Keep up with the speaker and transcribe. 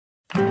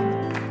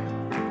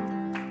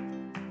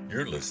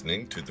You're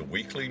listening to the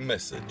weekly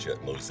message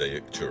at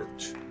Mosaic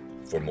Church.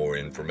 For more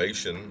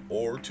information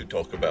or to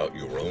talk about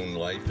your own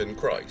life in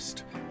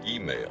Christ,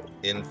 email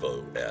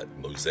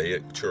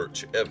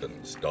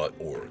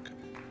info@mosaicchurchevans.org.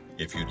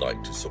 If you'd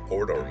like to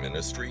support our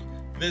ministry,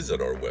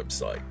 visit our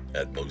website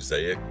at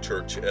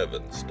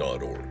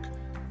mosaicchurchevans.org.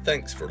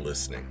 Thanks for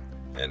listening.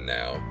 And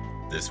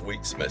now, this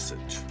week's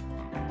message.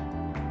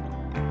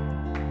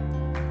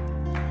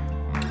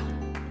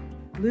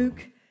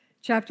 Luke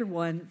chapter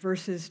 1,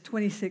 verses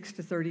 26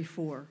 to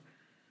 34.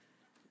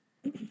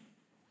 The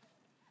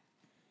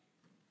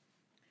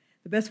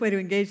best way to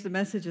engage the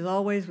message is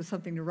always with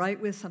something to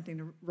write with, something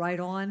to write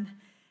on,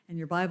 and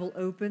your Bible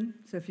open.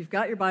 So if you've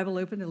got your Bible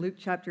open to Luke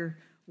chapter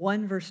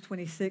 1, verse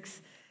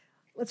 26,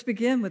 let's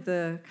begin with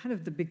the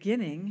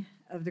beginning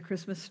of the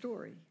Christmas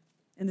story.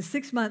 In the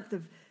 6th month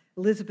of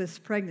Elizabeth's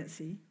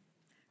pregnancy,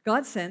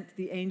 God sent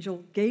the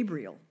angel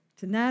Gabriel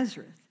to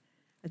Nazareth,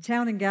 a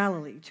town in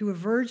Galilee, to a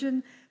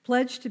virgin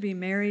pledged to be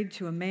married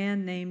to a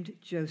man named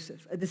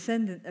Joseph, a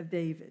descendant of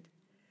David.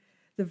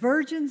 The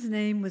virgin's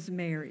name was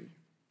Mary.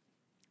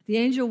 The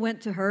angel went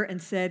to her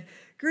and said,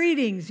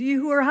 "Greetings, you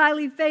who are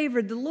highly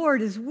favored, the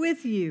Lord is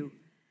with you."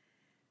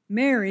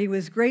 Mary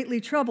was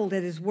greatly troubled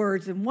at his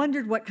words and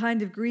wondered what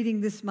kind of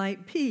greeting this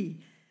might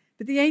be.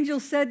 But the angel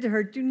said to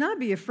her, "Do not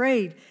be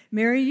afraid,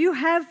 Mary, you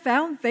have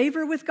found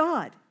favor with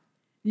God.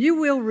 You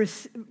will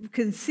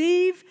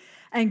conceive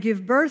and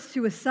give birth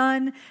to a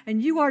son,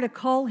 and you are to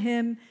call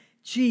him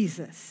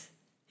Jesus.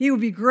 He will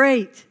be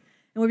great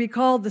and will be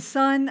called the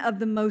Son of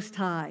the Most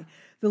High.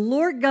 The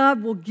Lord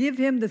God will give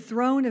him the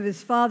throne of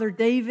his father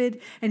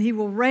David, and he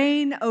will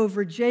reign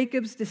over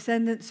Jacob's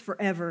descendants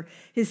forever.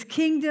 His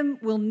kingdom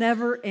will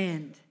never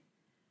end."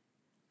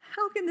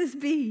 "How can this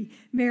be?"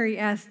 Mary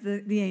asked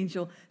the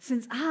angel,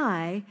 "since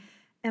I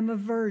am a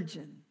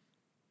virgin."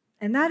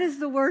 And that is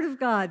the word of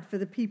God for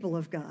the people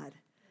of God.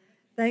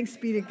 Thanks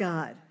be to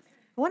God.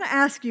 I want to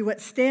ask you what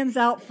stands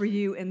out for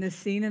you in this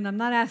scene, and I'm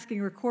not asking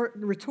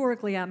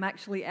rhetorically, I'm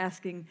actually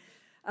asking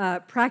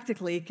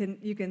practically.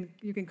 You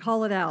can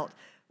call it out.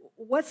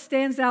 What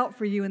stands out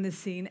for you in this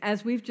scene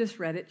as we've just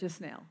read it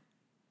just now?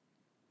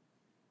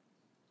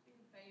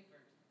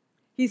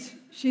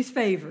 She's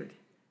favored.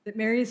 That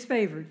Mary is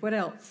favored. What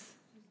else?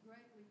 She's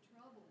greatly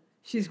troubled.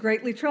 She's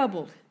greatly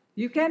troubled.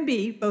 You can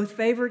be both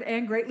favored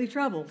and greatly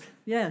troubled.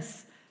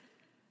 Yes.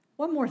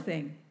 One more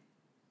thing.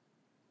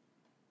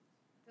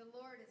 The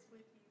Lord is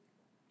with you.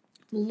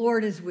 The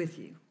Lord is with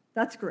you.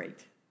 That's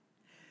great.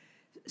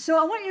 So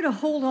I want you to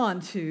hold on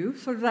to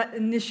sort of that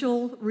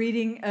initial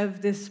reading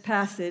of this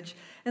passage,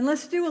 and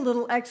let's do a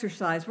little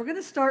exercise. We're going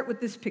to start with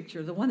this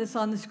picture, the one that's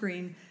on the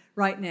screen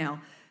right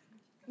now.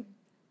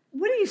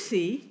 What do you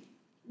see?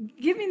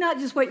 Give me not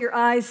just what your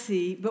eyes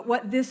see, but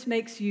what this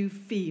makes you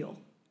feel.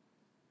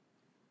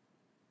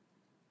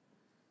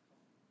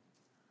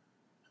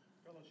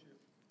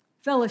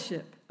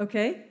 Fellowship.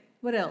 Okay.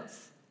 What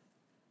else?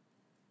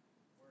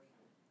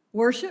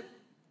 Worship.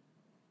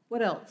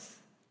 What else?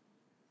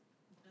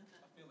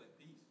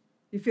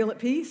 You feel at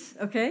peace?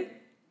 Okay.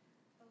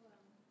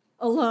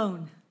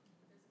 Alone.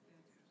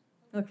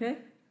 Okay.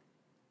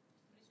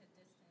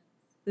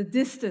 The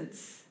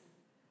distance.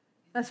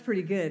 That's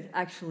pretty good,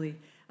 actually.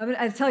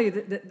 I tell you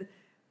that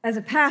as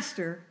a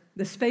pastor,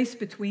 the space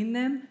between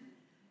them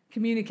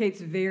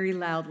communicates very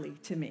loudly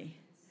to me.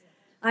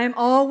 I am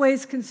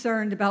always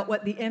concerned about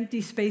what the empty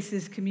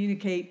spaces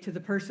communicate to the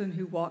person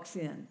who walks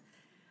in.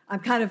 I'm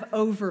kind of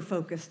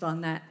over-focused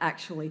on that,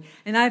 actually.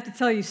 And I have to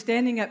tell you,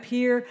 standing up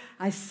here,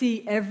 I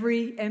see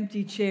every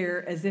empty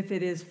chair as if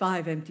it is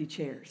 5 empty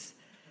chairs.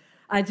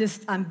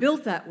 I'm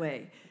built that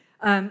way.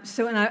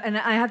 So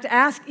I have to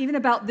ask, even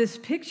about this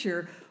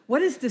picture,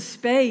 what is the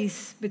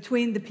space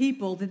between the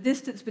people, the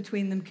distance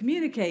between them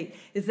communicate?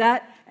 Is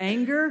that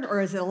anger, or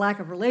is it a lack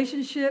of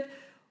relationship?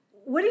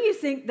 What do you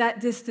think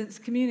that distance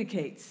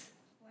communicates?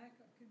 Lack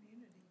of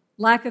community.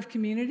 Lack of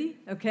community,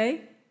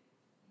 okay.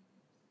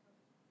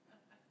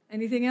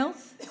 Anything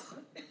else?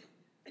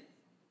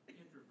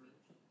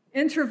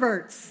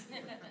 Introverts.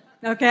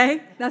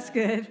 Okay, that's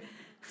good.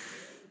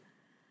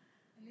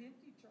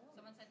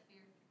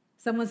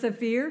 Someone said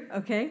fear,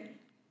 okay.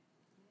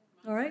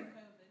 All right.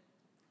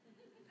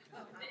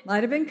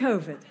 Might have been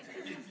COVID.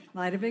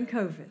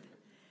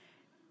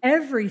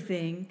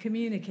 Everything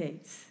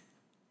communicates.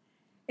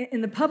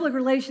 In the public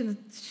relations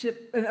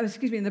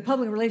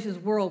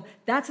world,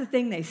 that's the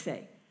thing they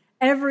say.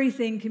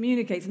 Everything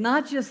communicates,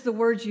 not just the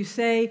words you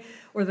say,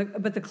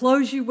 but the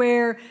clothes you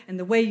wear and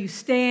the way you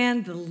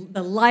stand,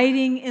 the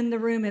lighting in the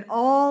room. It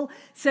all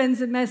sends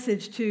a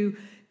message to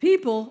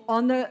people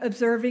on the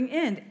observing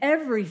end.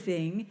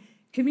 Everything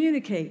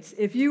communicates.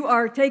 If you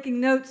are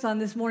taking notes on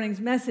this morning's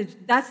message,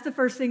 that's the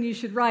first thing you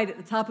should write at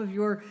the top of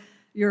your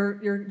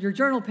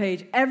journal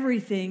page.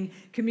 Everything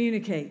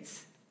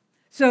communicates.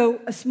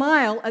 So a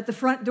smile at the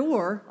front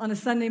door on a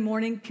Sunday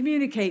morning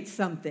communicates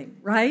something,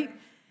 right?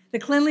 The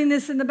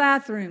cleanliness in the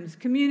bathrooms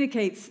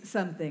communicates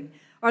something.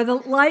 Are the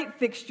light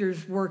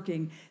fixtures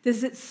working?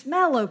 Does it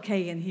smell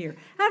okay in here?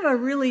 I have a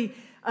really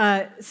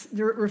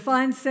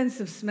refined sense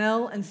of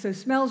smell, and so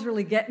smells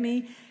really get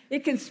me.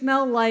 It can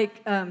smell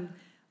like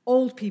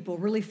old people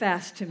really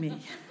fast to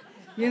me.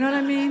 You know what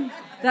I mean?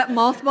 That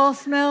mothball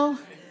smell.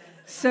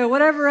 So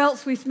whatever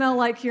else we smell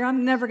like here,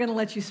 I'm never going to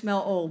let you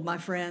smell old, my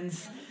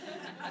friends.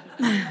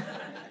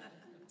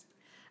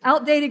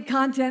 Outdated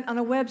content on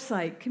a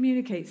website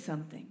communicates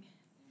something.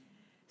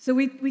 So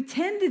we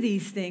tend to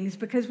these things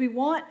because we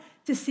want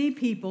to see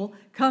people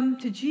come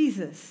to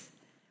Jesus.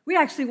 We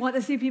actually want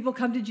to see people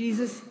come to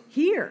Jesus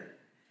here.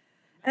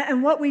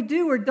 And what we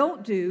do or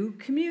don't do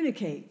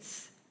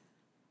communicates.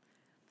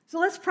 So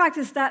let's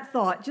practice that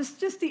thought,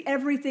 just the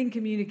everything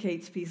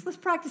communicates piece. Let's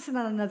practice it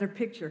on another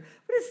picture.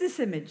 What does this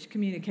image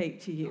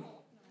communicate to you?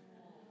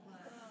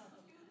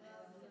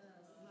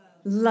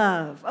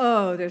 Love.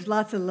 Oh, there's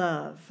lots of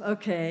love.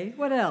 Okay,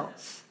 what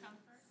else?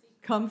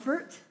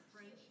 Comfort.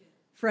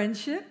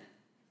 Friendship.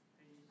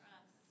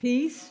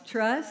 Peace.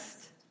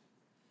 Trust.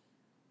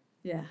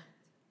 Yeah.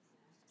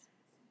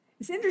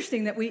 It's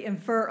interesting that we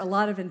infer a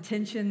lot of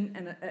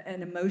intention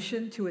and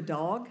emotion to a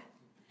dog.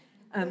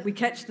 We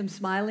catch them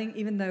smiling,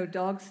 even though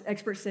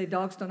experts say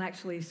dogs don't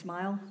actually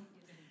smile.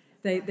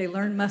 They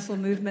learn muscle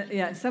movement.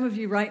 Yeah, some of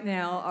you right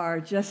now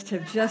have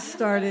just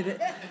started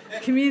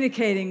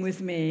communicating with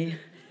me.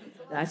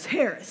 That's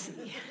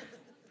heresy.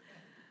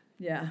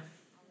 Yeah.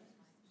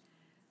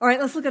 All right,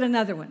 let's look at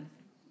another one.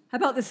 How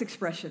about this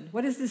expression?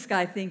 What is this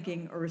guy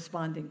thinking or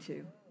responding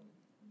to?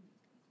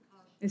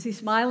 Is he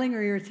smiling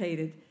or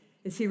irritated?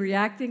 Is he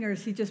reacting or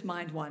is he just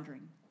mind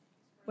wandering?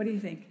 What do you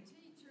think?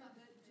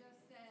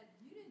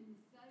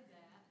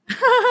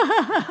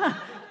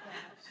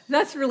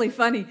 That's really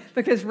funny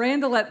because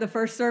Randall at the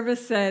first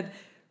service said,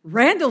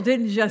 Randall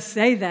didn't just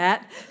say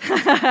that.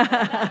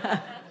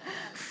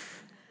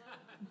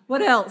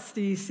 What else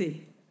do you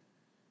see?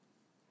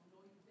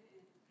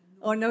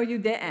 Oh, no, you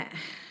didn't.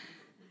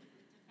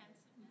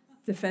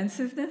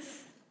 Defensiveness?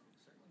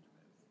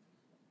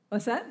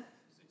 What's that?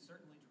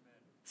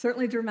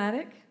 Certainly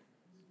dramatic.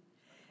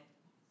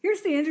 Here's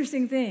the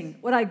interesting thing.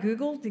 What I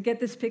Googled to get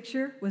this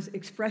picture was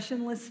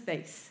expressionless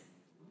face.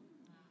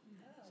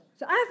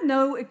 So I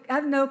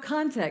have no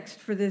context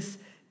for this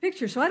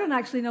picture, so I don't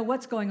actually know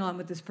what's going on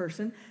with this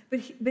person.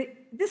 But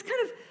this kind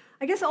of,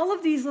 I guess all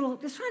of these little,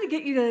 just trying to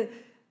get you to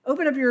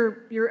open up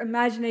your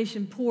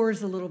imagination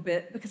pores a little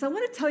bit, because I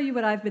want to tell you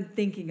what I've been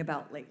thinking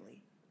about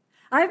lately.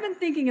 I've been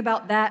thinking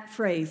about that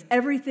phrase,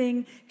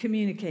 everything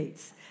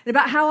communicates, and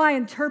about how I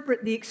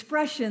interpret the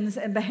expressions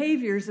and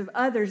behaviors of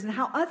others and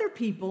how other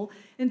people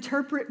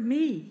interpret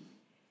me.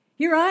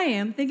 Here I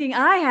am thinking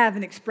I have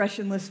an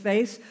expressionless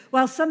face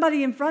while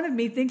somebody in front of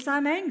me thinks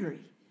I'm angry.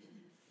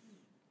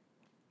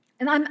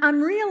 And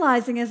I'm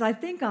realizing as I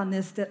think on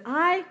this that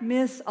I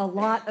miss a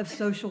lot of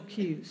social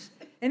cues.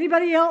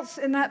 Anybody else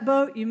in that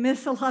boat? You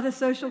miss a lot of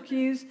social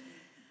cues?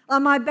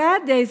 On my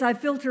bad days, I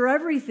filter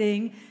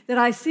everything that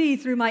I see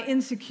through my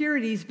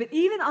insecurities, but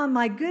even on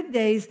my good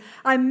days,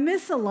 I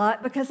miss a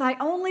lot because I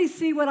only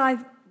see what I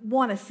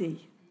want to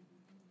see.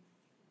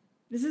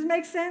 Does this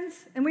make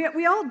sense? And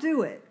we all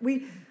do it.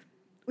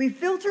 We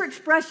filter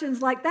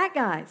expressions like that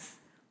guy's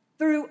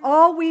through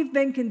all we've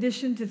been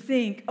conditioned to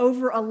think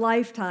over a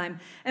lifetime,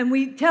 and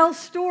we tell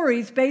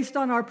stories based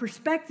on our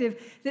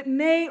perspective that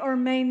may or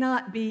may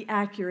not be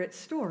accurate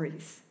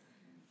stories.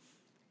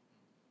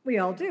 We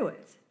all do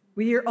it.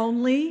 We hear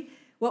only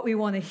what we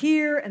want to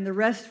hear, and the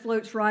rest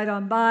floats right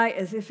on by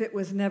as if it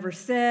was never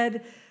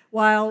said,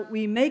 while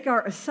we make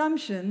our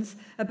assumptions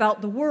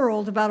about the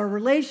world, about our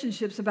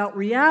relationships, about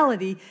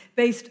reality,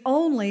 based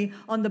only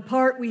on the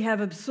part we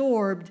have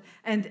absorbed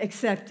and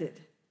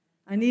accepted.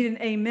 I need an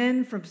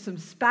amen from some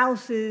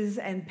spouses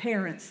and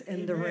parents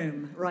in the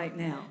room right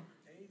now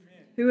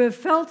who have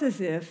felt as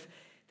if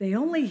they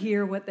only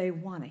hear what they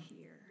want to hear.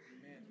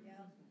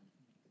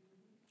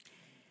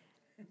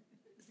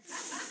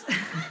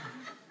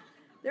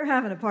 They're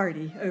having a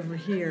party over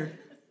here.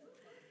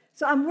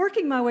 So I'm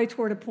working my way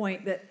toward a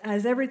point that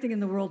has everything in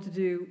the world to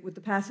do with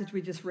the passage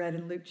we just read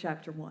in Luke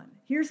chapter 1.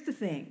 Here's the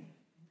thing.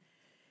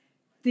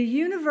 The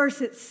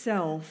universe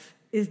itself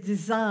is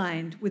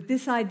designed with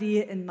this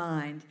idea in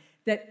mind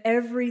that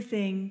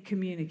everything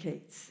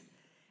communicates.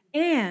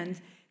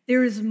 And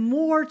there is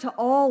more to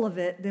all of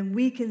it than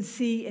we can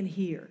see and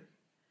hear.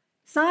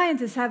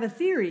 Scientists have a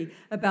theory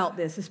about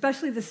this,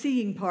 especially the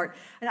seeing part.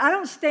 And I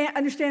don't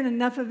understand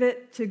enough of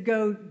it to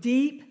go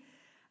deep.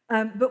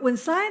 But when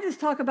scientists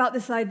talk about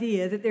this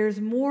idea that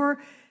there's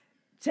more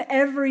to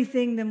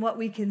everything than what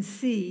we can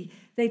see,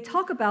 they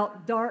talk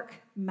about dark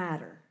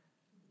matter.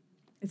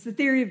 It's the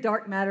theory of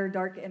dark matter,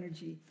 dark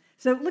energy.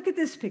 So look at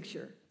this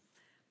picture.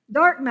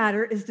 Dark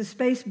matter is the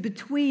space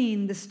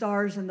between the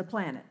stars and the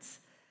planets.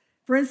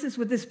 For instance,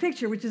 with this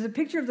picture, which is a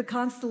picture of the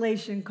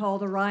constellation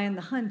called Orion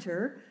the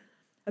Hunter,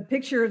 a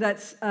picture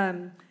that's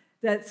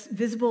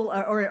visible,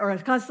 or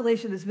a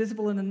constellation that's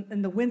visible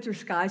in the winter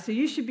sky, so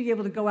you should be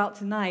able to go out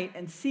tonight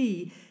and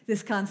see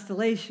this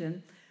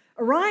constellation.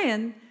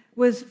 Orion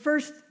was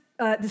first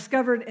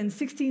discovered in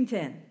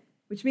 1610,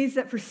 which means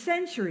that for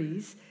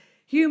centuries,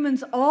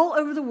 humans all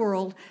over the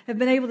world have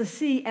been able to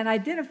see and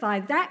identify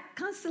that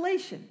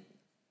constellation.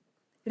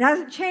 It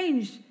hasn't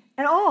changed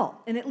at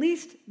all, and at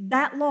least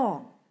that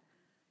long,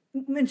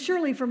 and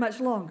surely for much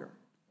longer.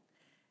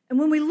 And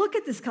when we look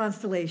at this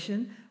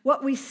constellation,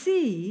 what we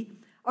see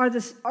are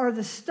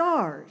the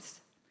stars.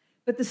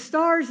 But the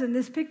stars in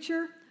this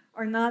picture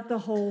are not the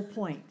whole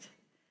point.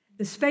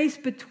 The space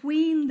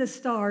between the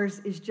stars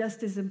is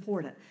just as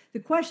important. The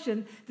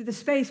question that the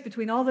space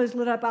between all those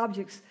lit up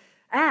objects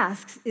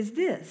asks is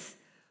this: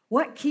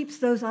 what keeps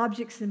those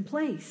objects in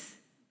place?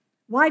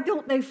 Why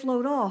don't they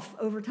float off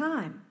over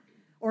time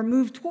or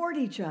move toward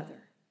each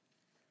other?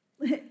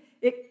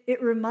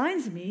 It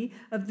reminds me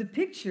of the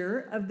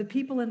picture of the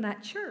people in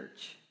that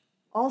church,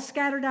 all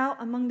scattered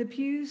out among the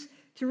pews.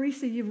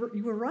 Teresa, you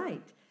were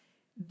right.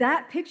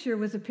 That picture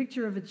was a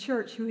picture of a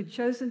church who had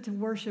chosen to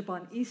worship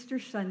on Easter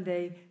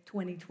Sunday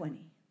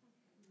 2020.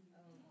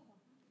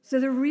 So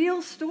the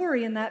real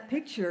story in that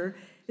picture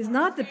is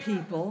not the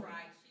people.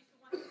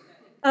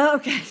 Oh,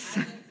 okay,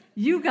 so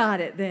you got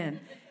it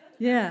then.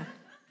 Yeah.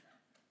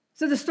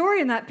 So the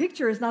story in that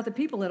picture is not the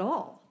people at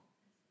all.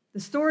 The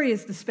story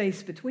is the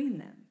space between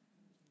them.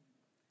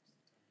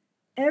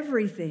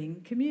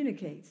 Everything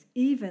communicates,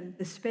 even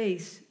the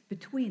space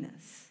between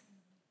us.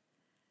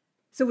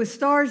 So with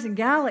stars and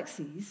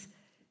galaxies,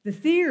 the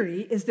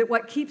theory is that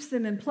what keeps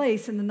them in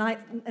place in the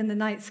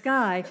night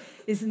sky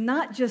is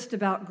not just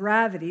about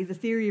gravity, the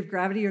theory of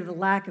gravity or the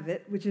lack of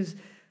it, which is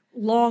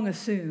long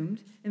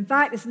assumed. In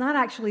fact, it's not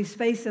actually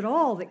space at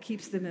all that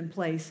keeps them in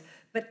place,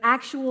 but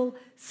actual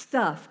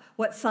stuff,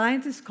 what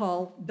scientists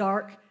call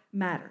dark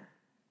matter.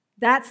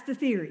 That's the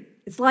theory.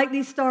 It's like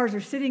these stars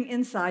are sitting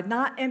inside,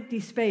 not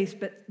empty space,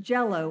 but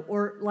jello,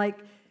 or like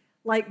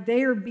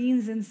they are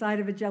beans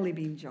inside of a jelly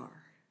bean jar.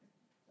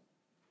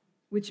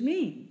 Which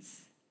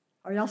means,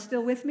 are y'all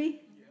still with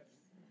me?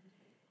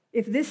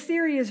 If this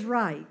theory is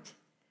right,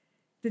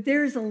 that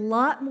there is a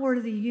lot more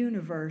to the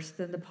universe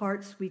than the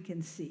parts we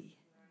can see.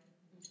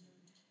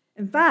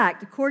 In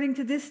fact, according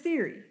to this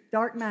theory,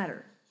 dark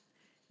matter,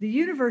 the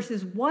universe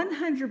is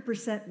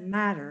 100%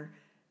 matter,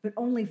 but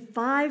only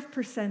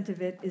 5%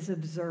 of it is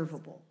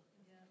observable.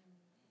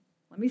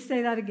 Let me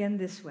say that again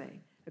this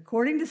way.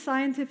 According to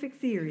scientific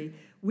theory,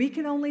 we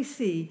can only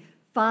see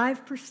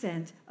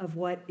 5% of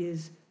what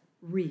is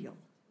real.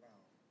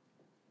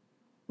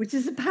 Which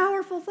is a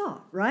powerful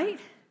thought, right?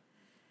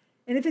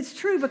 And if it's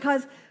true,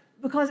 because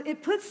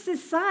it puts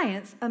this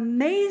science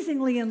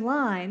amazingly in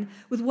line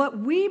with what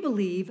we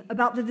believe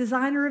about the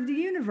designer of the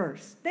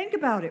universe. Think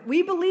about it.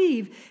 We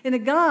believe in a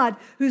God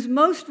whose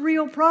most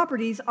real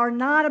properties are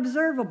not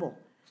observable.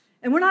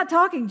 And we're not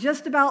talking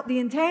just about the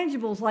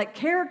intangibles like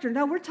character.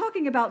 No, we're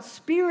talking about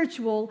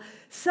spiritual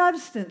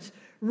substance,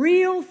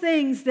 real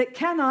things that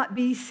cannot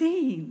be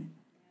seen.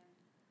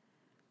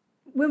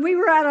 When we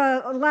were at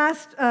a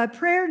last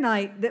prayer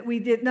night that we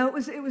did, no,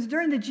 it was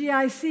during the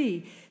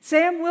GIC,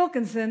 Sam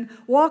Wilkinson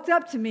walked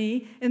up to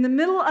me in the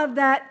middle of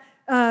that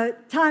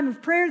time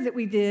of prayer that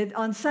we did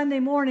on Sunday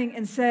morning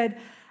and said,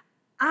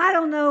 I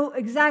don't know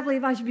exactly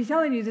if I should be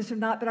telling you this or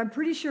not, but I'm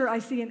pretty sure I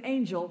see an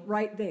angel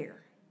right there.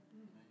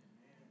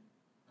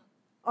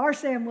 Our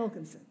Sam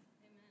Wilkinson.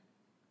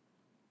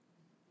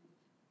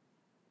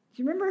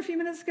 Do you remember a few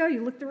minutes ago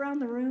you looked around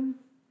the room?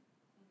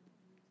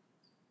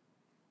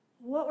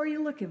 What were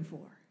you looking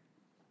for?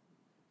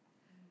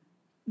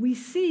 We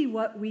see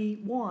what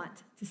we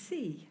want to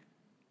see.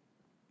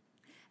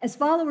 As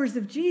followers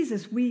of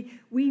Jesus, we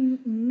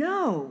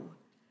know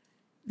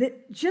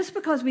that just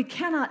because we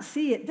cannot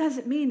see it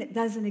doesn't mean it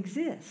doesn't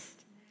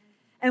exist.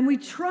 And we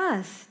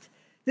trust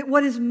that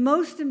what is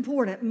most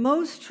important,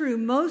 most true,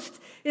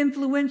 most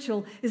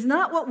influential is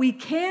not what we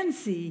can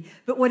see,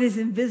 but what is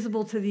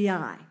invisible to the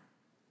eye.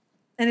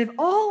 And if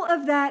all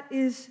of that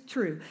is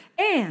true,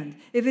 and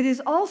if it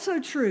is also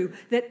true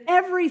that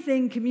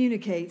everything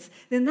communicates,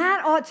 then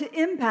that ought to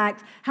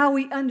impact how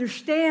we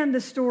understand the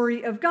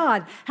story of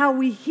God, how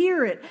we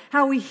hear it,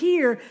 how we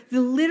hear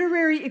the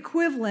literary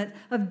equivalent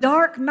of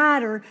dark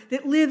matter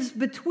that lives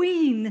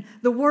between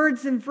the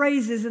words and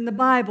phrases in the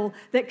Bible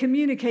that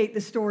communicate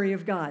the story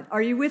of God.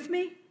 Are you with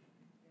me?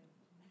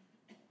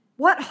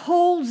 What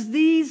holds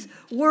these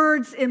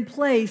words in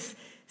place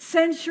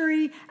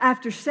century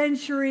after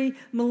century,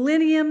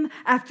 millennium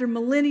after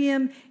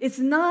millennium? It's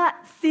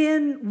not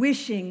thin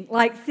wishing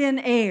like thin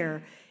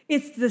air.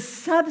 It's the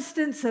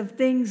substance of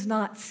things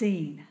not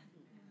seen.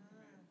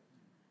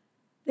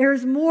 There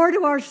is more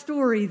to our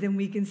story than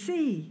we can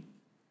see.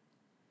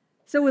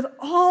 So with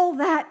all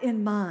that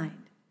in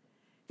mind,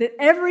 that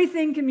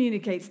everything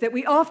communicates, that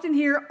we often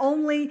hear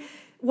only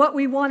what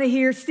we want to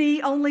hear,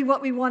 see only what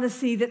we want to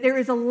see, that there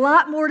is a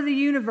lot more to the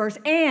universe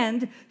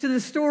and to the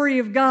story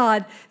of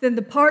God than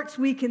the parts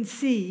we can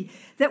see,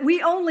 that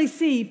we only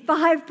see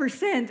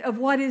 5% of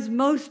what is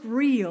most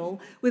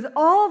real. With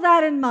all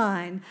that in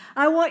mind,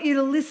 I want you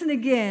to listen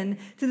again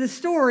to the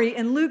story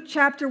in Luke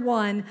chapter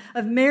 1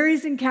 of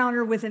Mary's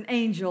encounter with an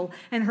angel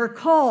and her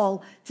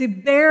call to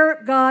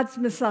bear God's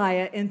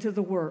Messiah into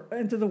the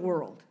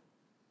world.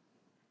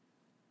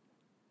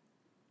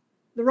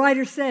 The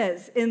writer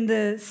says, in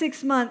the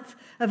 6th month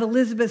of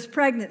Elizabeth's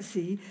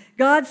pregnancy,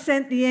 God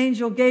sent the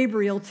angel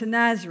Gabriel to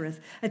Nazareth,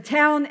 a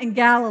town in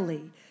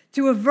Galilee,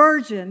 to a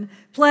virgin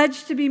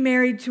pledged to be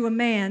married to a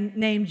man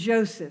named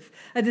Joseph,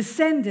 a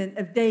descendant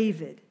of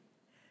David.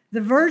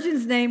 The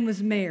virgin's name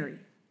was Mary.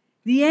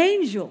 The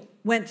angel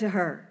went to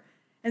her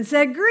and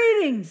said,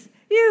 "Greetings,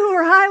 you who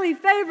are highly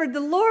favored, the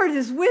Lord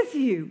is with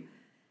you."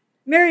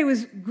 Mary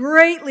was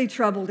greatly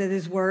troubled at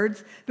his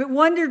words, but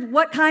wondered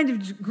what kind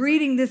of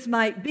greeting this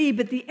might be.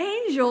 But the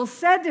angel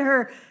said to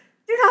her,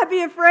 "Do not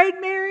be afraid,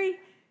 Mary.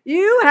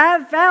 You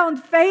have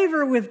found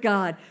favor with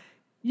God.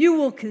 You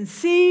will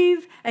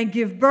conceive and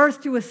give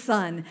birth to a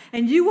son,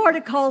 and you are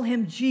to call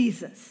him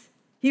Jesus.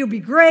 He will be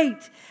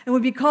great and will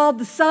be called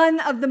the Son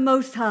of the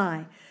Most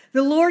High.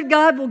 The Lord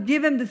God will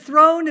give him the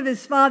throne of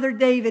his father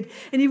David,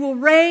 and he will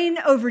reign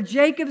over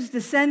Jacob's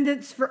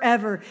descendants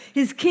forever.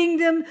 His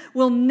kingdom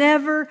will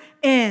never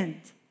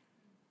end."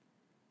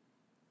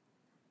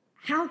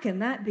 "How can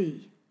that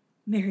be?"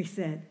 Mary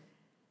said,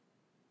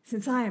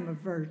 "since I am a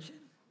virgin."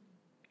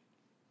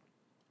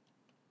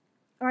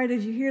 All right,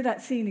 as you hear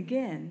that scene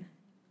again,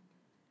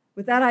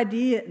 with that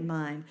idea in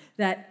mind,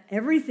 that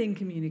everything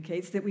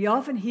communicates, that we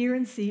often hear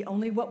and see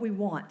only what we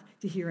want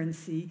to hear and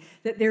see,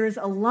 that there is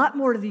a lot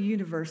more to the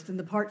universe than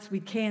the parts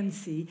we can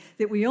see,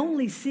 that we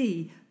only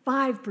see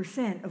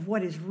 5% of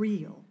what is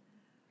real.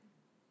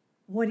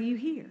 What do you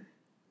hear?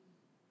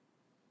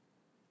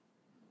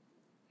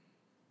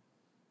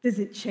 Does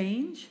it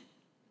change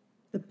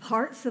the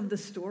parts of the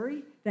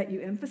story that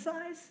you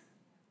emphasize?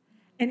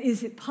 And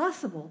is it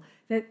possible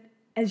that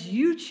as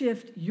you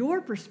shift your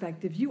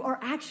perspective, you are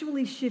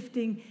actually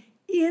shifting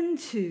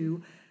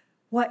into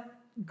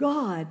what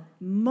God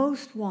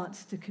most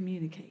wants to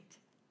communicate?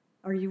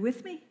 Are you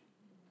with me?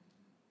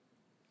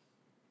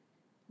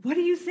 What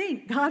do you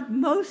think God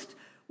most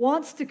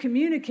wants to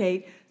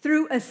communicate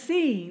through a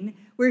scene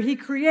where he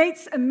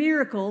creates a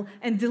miracle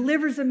and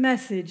delivers a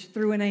message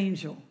through an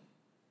angel?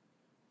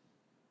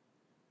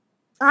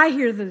 I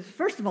hear,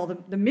 first of all,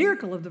 the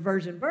miracle of the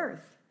virgin birth.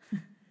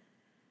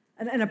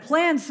 And a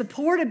plan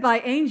supported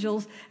by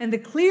angels, and the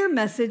clear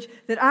message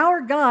that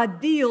our God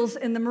deals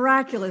in the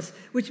miraculous,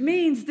 which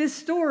means this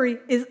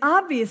story is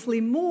obviously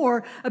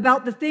more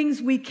about the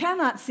things we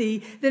cannot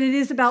see than it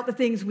is about the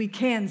things we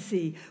can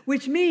see,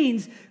 which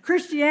means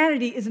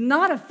Christianity is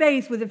not a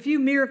faith with a few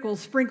miracles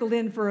sprinkled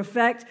in for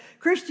effect.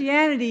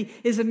 Christianity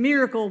is a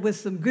miracle with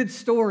some good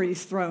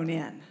stories thrown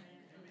in.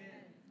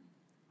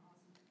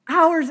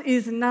 Ours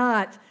is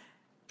not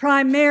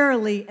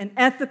primarily an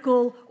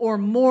ethical or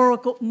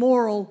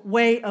moral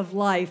way of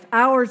life.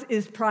 Our story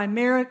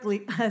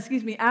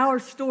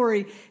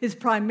is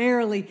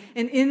primarily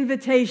an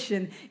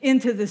invitation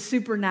into the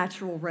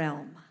supernatural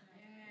realm.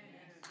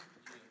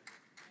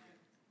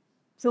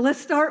 So let's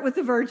start with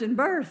the virgin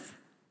birth.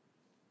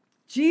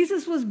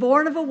 Jesus was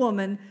born of a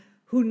woman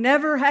who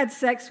never had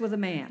sex with a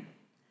man.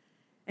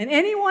 And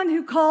anyone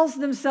who calls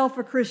themselves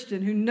a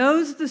Christian, who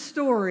knows the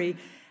story,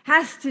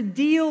 has to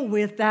deal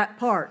with that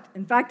part.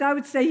 In fact, I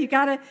would say you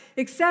got to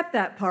accept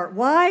that part.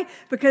 Why?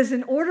 Because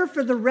in order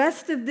for the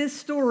rest of this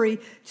story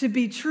to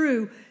be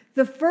true,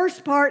 the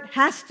first part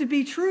has to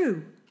be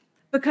true.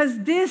 Because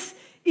this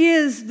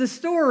is the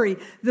story.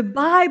 The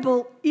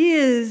Bible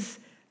is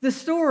the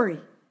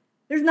story.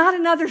 There's not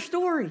another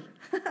story.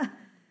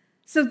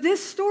 So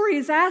this story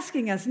is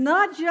asking us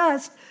not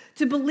just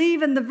to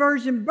believe in the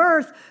virgin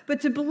birth,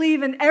 but to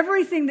believe in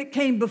everything that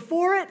came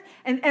before it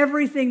and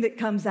everything that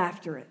comes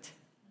after it.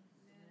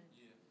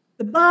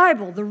 The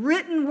Bible, the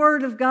written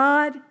word of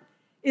God,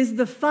 is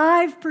the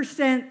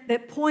 5%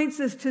 that points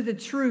us to the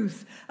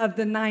truth of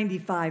the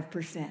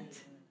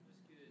 95%.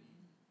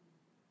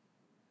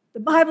 The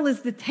Bible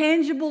is the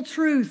tangible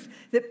truth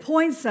that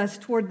points us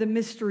toward the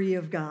mystery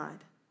of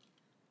God.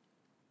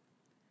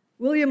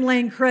 William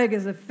Lane Craig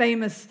is a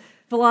famous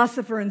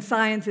philosopher and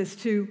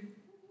scientist who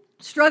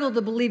struggled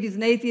to believe, he's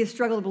an atheist,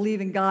 struggled to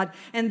believe in God,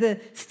 and the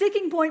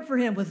sticking point for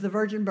him was the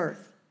virgin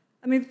birth.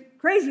 I mean,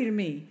 crazy to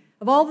me.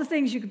 Of all the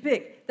things you could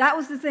pick, that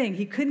was the thing.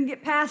 He couldn't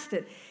get past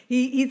it.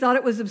 He thought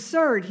it was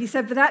absurd. He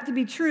said for that to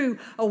be true,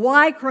 a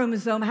Y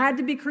chromosome had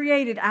to be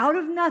created out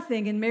of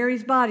nothing in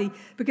Mary's body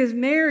because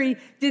Mary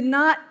did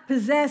not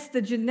possess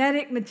the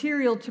genetic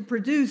material to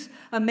produce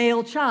a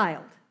male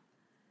child.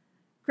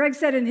 Craig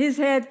said in his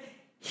head,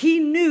 he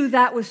knew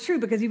that was true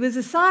because he was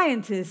a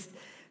scientist.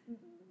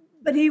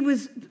 But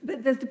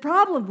the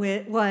problem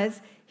was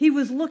he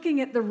was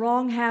looking at the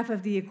wrong half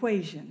of the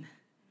equation.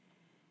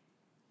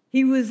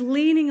 He was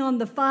leaning on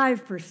the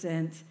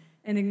 5%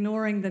 and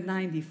ignoring the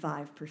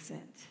 95%.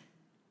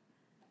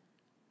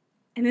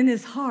 And in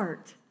his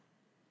heart,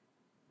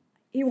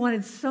 he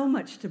wanted so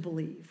much to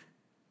believe.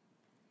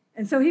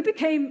 And so he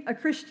became a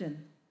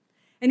Christian.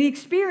 And he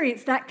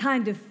experienced that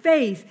kind of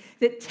faith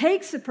that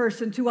takes a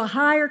person to a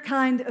higher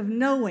kind of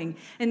knowing.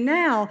 And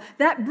now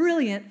that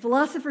brilliant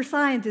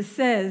philosopher-scientist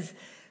says,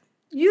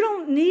 you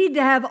don't need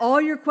to have all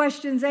your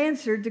questions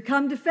answered to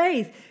come to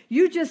faith.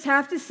 You just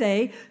have to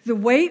say, the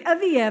weight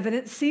of the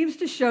evidence seems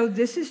to show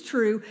this is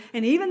true,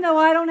 and even though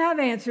I don't have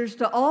answers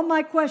to all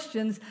my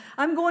questions,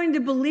 I'm going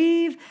to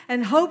believe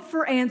and hope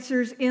for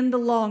answers in the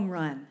long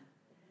run.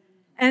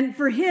 And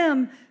for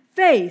him,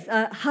 faith,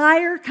 a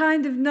higher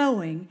kind of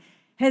knowing,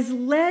 has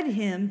led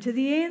him to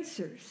the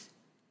answers.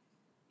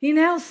 He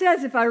now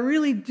says, if I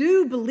really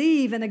do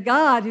believe in a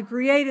God who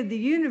created the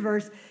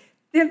universe,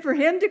 then for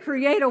him to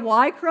create a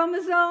Y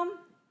chromosome,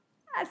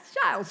 that's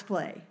child's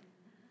play.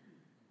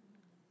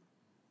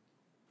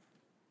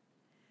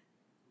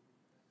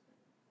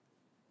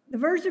 The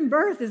virgin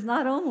birth is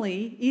not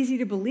only easy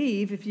to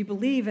believe if you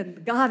believe in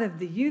the God of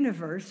the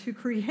universe who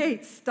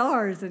creates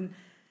stars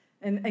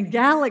and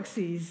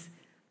galaxies,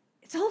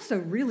 it's also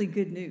really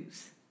good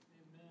news.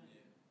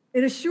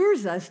 It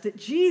assures us that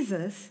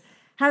Jesus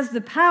has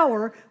the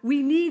power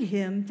we need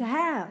him to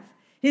have.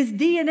 His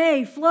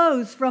DNA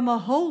flows from a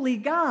holy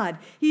God.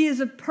 He is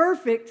a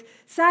perfect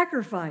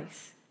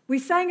sacrifice. We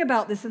sang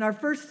about this in our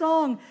first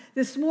song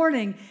this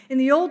morning. In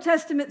the Old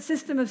Testament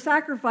system of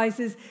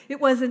sacrifices, it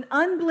was an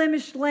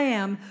unblemished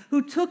lamb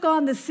who took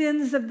on the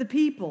sins of the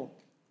people.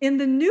 In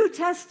the New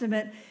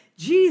Testament,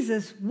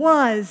 Jesus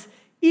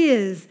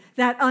is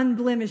that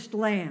unblemished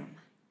lamb.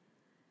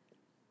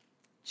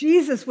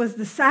 Jesus was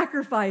the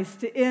sacrifice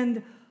to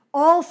end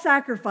all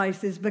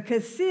sacrifices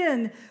because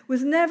sin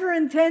was never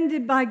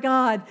intended by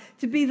God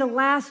to be the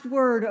last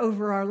word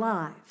over our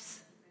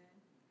lives.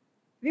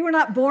 If he were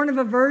not born of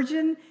a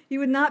virgin, he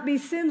would not be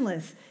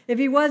sinless. If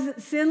he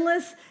wasn't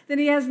sinless, then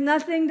he has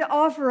nothing to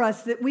offer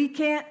us that we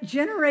can't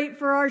generate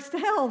for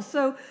ourselves.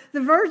 So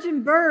the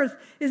virgin birth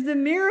is the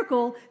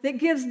miracle that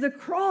gives the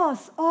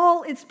cross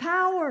all its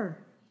power.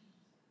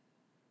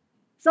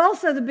 It's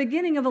also the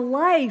beginning of a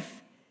life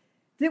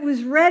that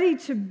was ready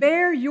to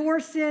bear your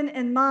sin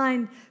and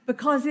mine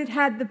because it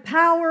had the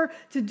power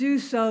to do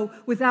so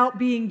without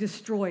being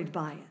destroyed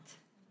by it.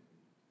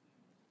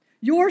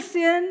 Your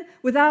sin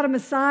without a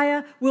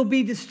Messiah will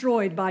be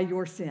destroyed by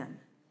your sin.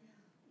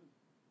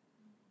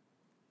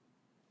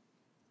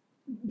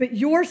 But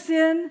your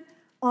sin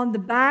on the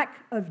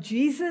back of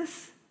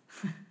Jesus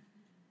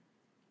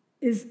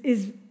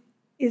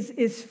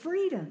is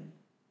freedom.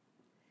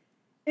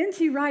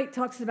 N.T. Wright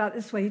talks about it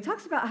this way. He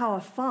talks about how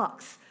a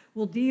fox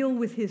will deal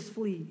with his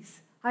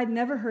fleas. I'd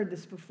never heard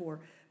this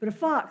before, but a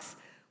fox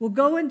will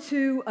go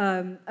into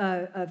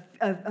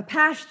a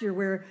pasture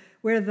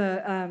where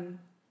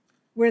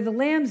the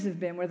lambs have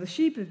been, where the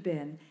sheep have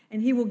been,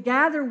 and he will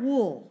gather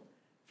wool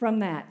from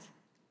that,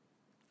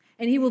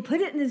 and he will put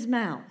it in his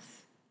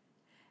mouth.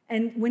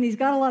 And when he's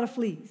got a lot of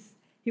fleas,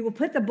 he will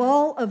put the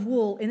ball of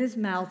wool in his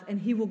mouth,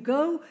 and he will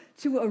go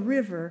to a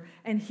river,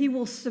 and he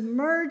will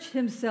submerge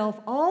himself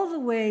all the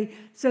way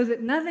so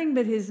that nothing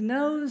but his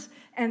nose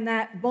and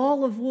that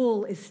ball of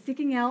wool is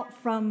sticking out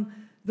from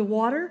the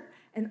water,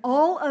 and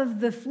all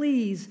of the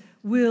fleas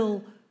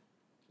will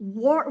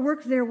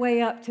work their way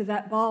up to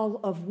that ball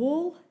of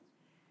wool,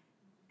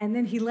 and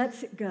then he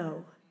lets it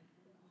go,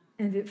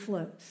 and it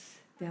floats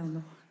down the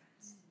water.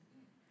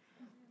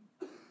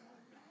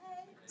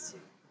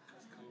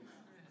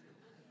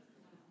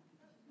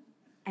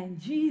 And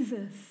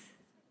Jesus,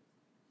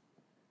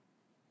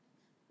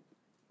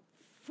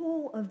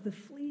 full of the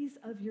fleas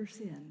of your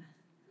sin,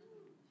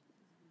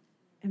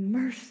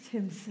 immersed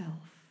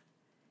himself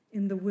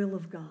in the will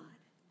of God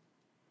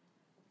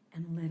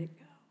and let it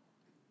go.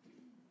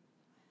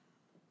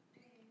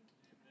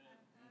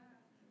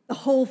 The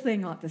whole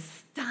thing ought to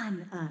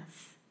stun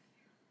us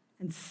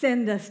and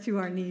send us to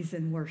our knees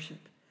in worship.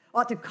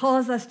 Ought to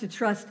cause us to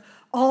trust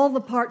all the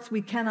parts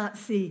we cannot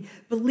see,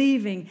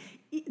 believing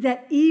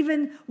that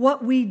even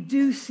what we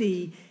do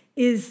see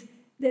is,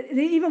 that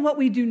even what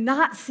we do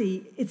not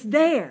see, it's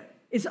there.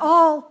 It's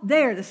all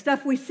there. The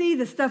stuff we see,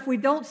 the stuff we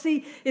don't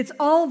see, it's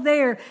all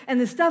there. And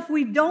the stuff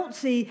we don't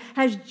see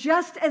has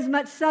just as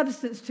much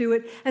substance to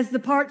it as the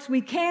parts we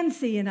can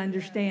see and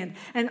understand.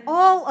 And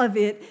all of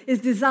it is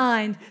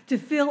designed to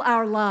fill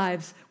our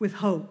lives with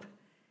hope.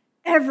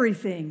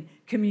 Everything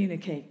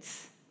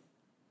communicates.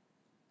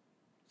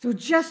 So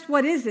just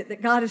what is it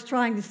that God is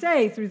trying to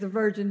say through the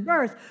virgin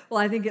birth? Well,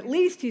 I think at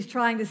least he's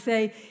trying to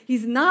say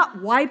he's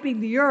not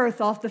wiping the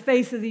earth off the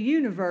face of the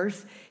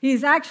universe.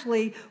 He's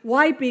actually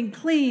wiping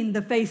clean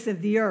the face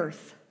of the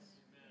earth.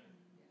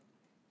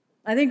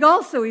 I think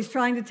also he's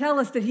trying to tell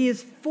us that he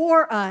is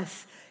for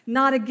us,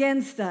 not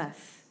against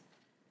us.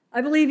 I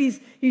believe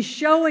he's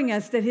showing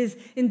us that his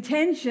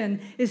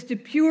intention is to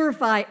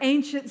purify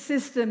ancient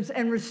systems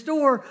and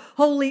restore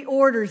holy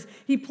orders.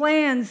 He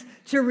plans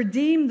to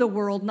redeem the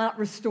world, not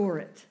restore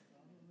it.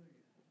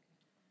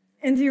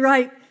 N.T.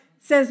 Wright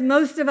says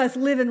most of us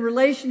live in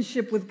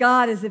relationship with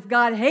God as if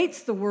God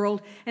hates the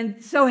world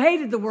and so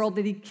hated the world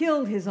that he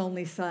killed his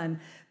only son.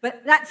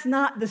 But that's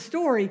not the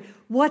story.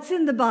 What's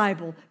in the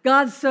Bible?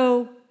 God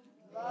so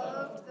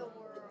Loved the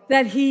world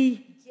that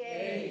he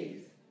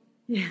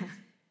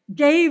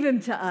gave him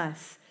to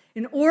us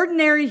in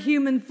ordinary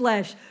human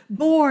flesh,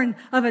 born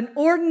of an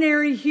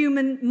ordinary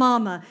human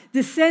mama,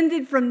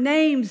 descended from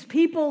names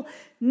people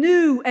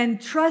knew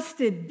and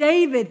trusted.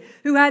 David,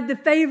 who had the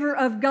favor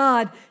of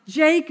God.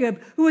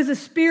 Jacob, who was a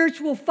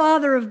spiritual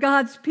father of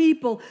God's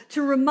people,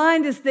 to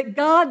remind us that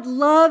God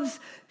loves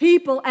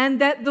people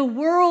and that the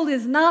world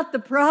is not the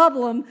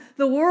problem,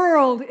 the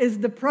world is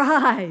the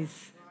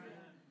prize.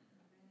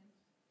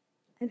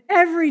 And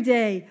every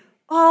day,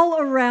 all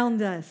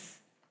around us,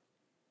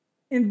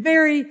 in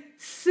very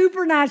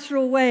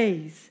supernatural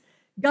ways,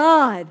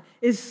 God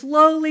is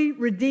slowly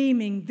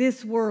redeeming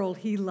this world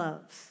he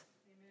loves.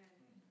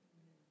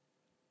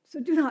 So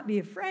do not be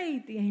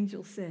afraid, the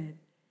angel said.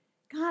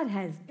 God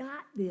has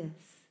got this.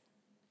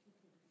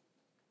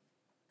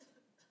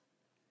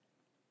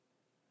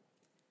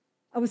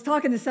 I was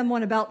talking to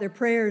someone about their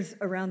prayers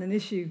around an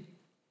issue,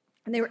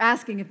 and they were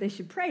asking if they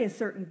should pray a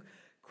certain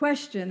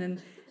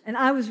question. And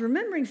I was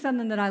remembering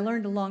something that I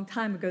learned a long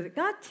time ago, that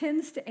God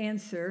tends to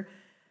answer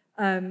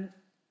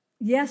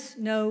yes,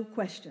 no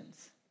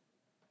questions.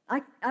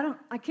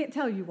 I can't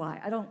tell you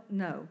why. I don't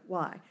know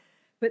why.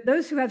 But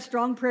those who have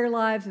strong prayer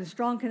lives and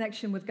strong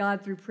connection with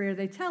God through prayer,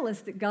 they tell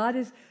us that God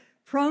is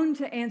prone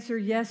to answer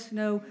yes,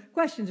 no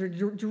questions or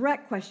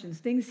direct questions,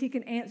 things he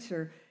can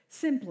answer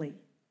simply.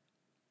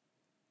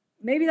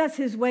 Maybe that's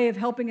his way of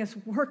helping us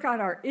work out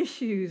our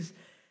issues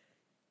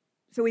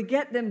so we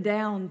get them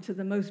down to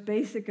the most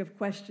basic of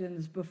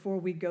questions before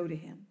we go to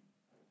him.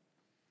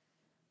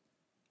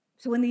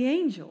 So when the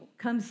angel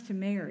comes to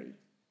Mary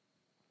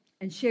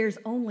and shares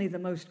only the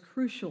most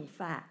crucial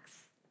facts,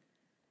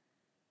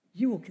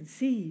 you will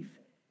conceive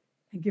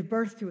and give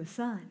birth to a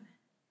son.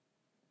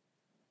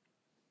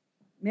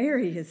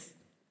 Mary is,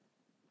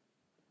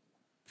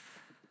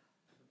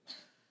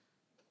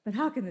 but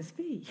how can this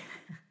be?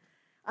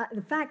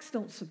 The facts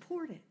don't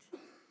support it.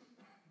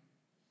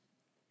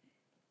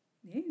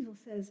 The angel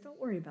says, don't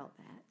worry about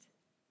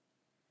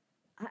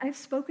that. I've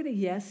spoken a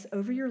yes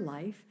over your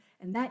life,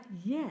 and that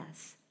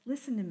yes,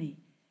 listen to me,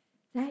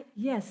 that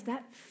yes,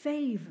 that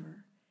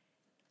favor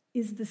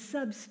is the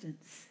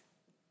substance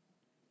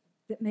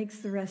that makes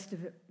the rest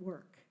of it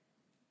work.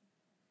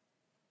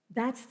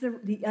 That's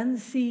the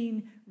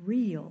unseen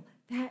real,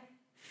 that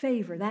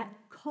favor, that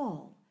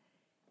call.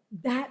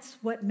 That's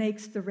what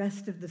makes the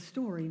rest of the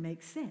story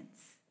make sense.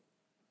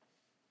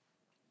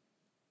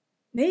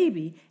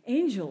 Maybe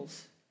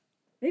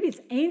it's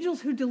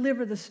angels who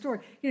deliver the story.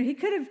 You know, he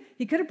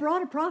could have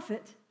brought a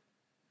prophet,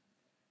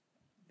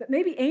 but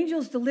maybe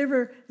angels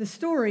deliver the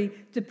story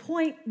to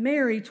point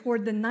Mary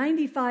toward the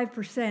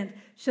 95%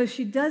 so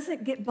she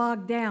doesn't get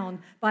bogged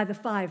down by the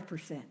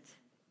 5%.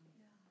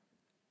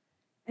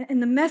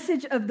 And the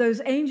message of those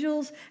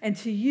angels and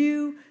to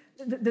you,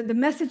 the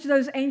message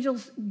those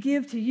angels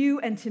give to you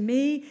and to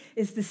me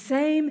is the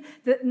same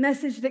the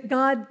message that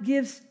God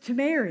gives to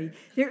Mary.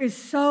 There is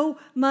so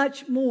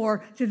much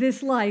more to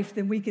this life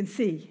than we can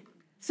see.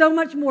 So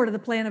much more to the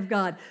plan of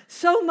God.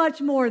 So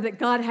much more that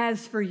God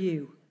has for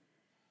you.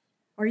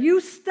 Are you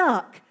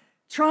stuck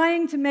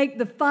trying to make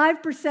the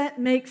 5%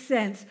 make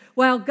sense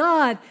while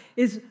God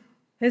has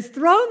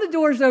thrown the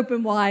doors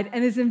open wide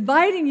and is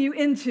inviting you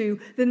into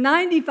the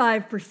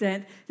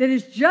 95% that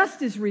is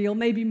just as real,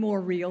 maybe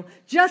more real,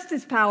 just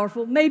as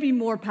powerful, maybe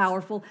more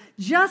powerful,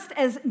 just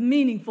as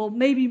meaningful,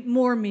 maybe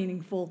more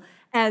meaningful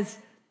as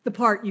the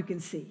part you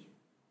can see?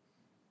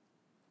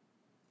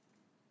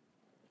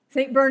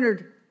 St.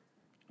 Bernard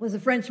was a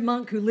French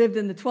monk who lived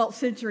in the 12th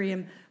century,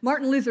 and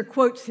Martin Luther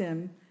quotes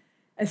him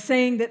as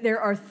saying that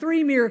there are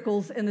 3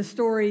 miracles in the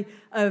story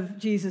of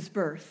Jesus'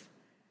 birth.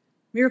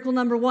 Miracle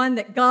number 1,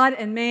 that God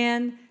and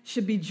man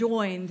should be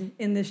joined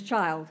in this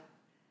child.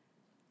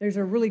 There's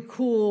a really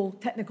cool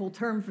technical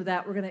term for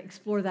that. We're going to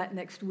explore that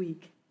next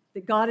week.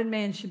 That God and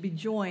man should be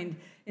joined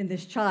in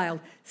this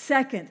child.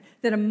 Second,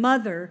 that a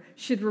mother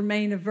should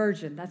remain a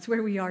virgin. That's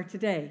where we are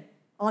today,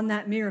 on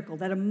that miracle,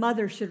 that a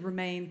mother should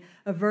remain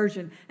a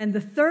virgin. And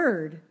the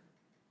third,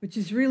 which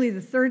is really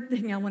the third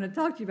thing I want to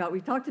talk to you about.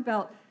 We talked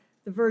about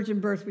the virgin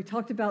birth. We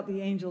talked about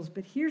the angels.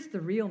 But here's the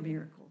real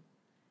miracle.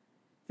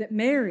 That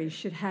Mary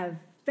should have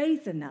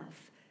faith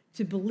enough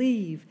to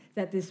believe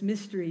that this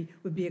mystery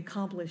would be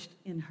accomplished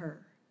in her.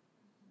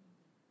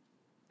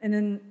 And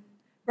then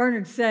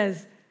Bernard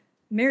says,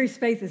 Mary's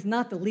faith is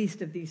not the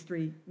least of these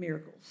 3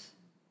 miracles.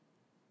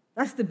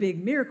 That's the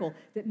big miracle,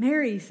 that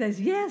Mary says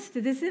yes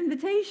to this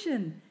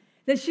invitation,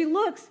 that she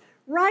looks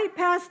right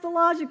past the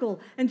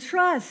logical and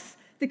trusts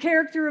the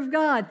character of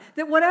God,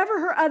 that whatever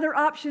her other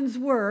options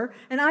were,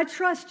 and I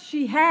trust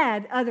she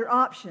had other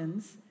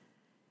options,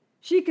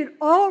 she could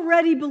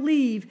already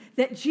believe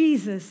that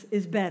Jesus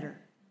is better.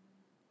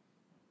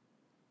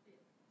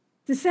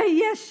 To say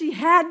yes, she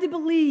had to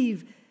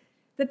believe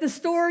that the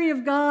story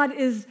of God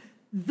is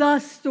the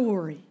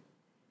story,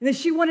 and that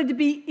she wanted to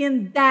be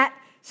in that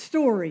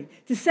story.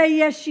 To say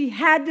yes, she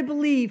had to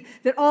believe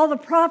that all the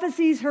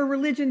prophecies her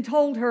religion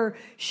told her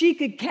she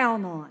could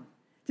count on.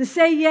 To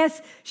say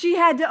yes, she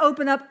had to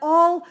open up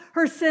all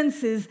her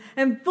senses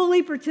and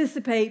fully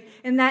participate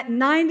in that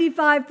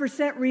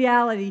 95%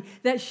 reality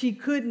that she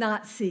could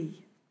not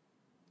see.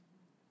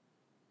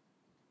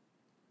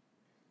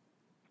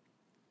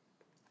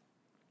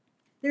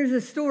 There's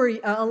a story,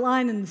 a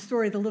line in the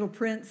story, The Little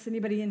Prince.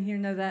 Anybody in here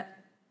know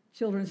that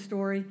children's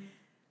story?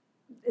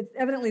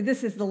 Evidently,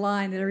 this is the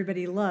line that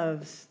everybody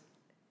loves.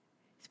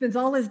 He spends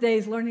all his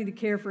days learning to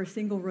care for a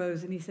single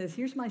rose, and he says,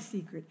 here's my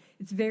secret.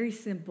 It's very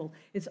simple.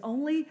 It's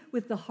only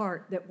with the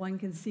heart that one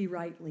can see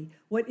rightly.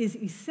 What is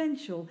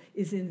essential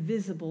is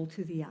invisible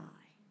to the eye.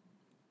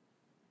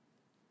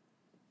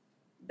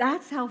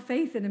 That's how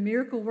faith in a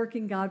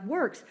miracle-working God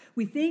works.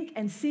 We think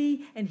and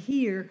see and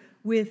hear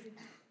with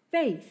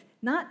faith,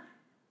 not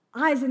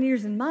eyes and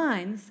ears and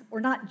minds,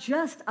 or not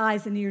just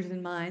eyes and ears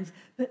and minds,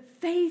 but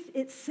faith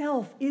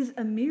itself is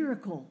a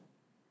miracle.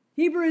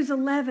 Hebrews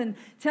 11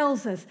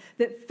 tells us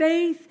that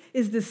faith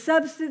is the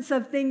substance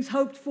of things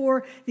hoped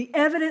for, the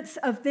evidence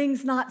of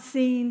things not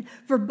seen.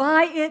 For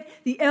by it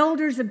the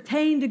elders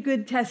obtained a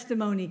good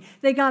testimony.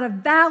 They got a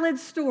valid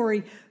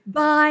story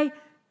by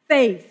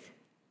faith.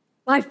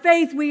 By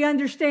faith, we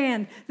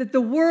understand that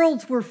the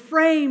worlds were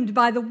framed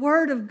by the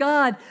word of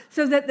God,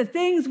 so that the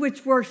things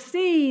which were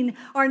seen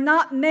are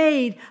not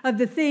made of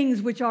the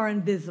things which are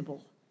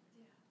invisible.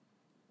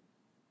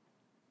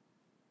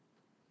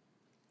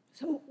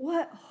 So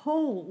what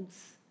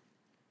holds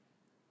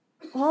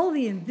all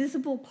the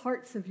invisible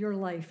parts of your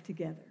life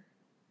together?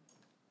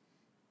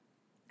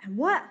 And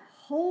what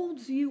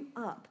holds you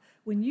up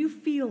when you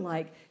feel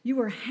like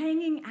you are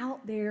hanging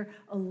out there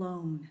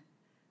alone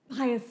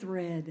by a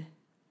thread?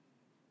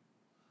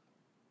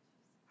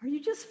 Are you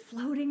just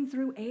floating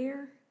through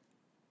air?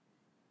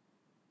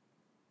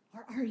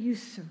 Or are you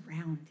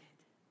surrounded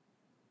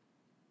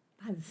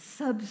by the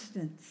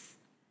substance,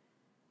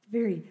 the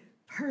very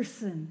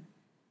person,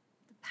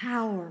 the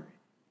power,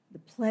 the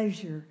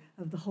pleasure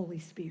of the Holy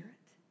Spirit?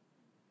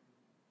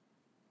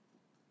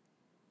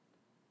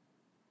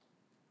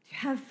 Do you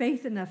have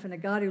faith enough in a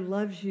God who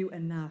loves you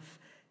enough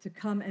to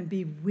come and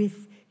be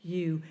with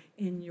you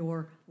in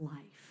your life?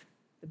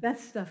 The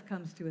best stuff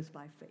comes to us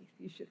by faith.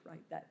 You should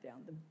write that down.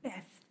 The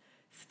best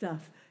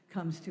stuff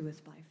comes to us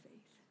by faith.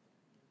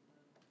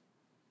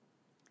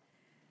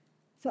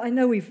 So I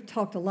know we've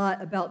talked a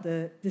lot about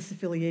the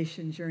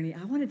disaffiliation journey.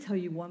 I want to tell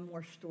you one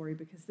more story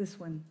because this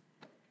one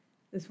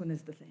is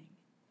the thing.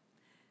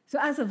 So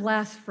as of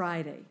last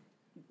Friday,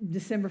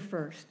 December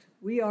 1st,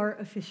 we are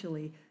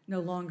officially no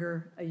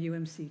longer a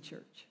UMC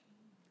church.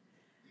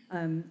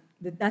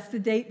 That's the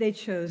date they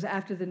chose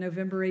after the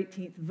November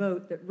 18th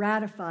vote that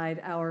ratified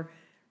our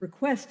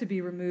request to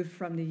be removed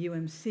from the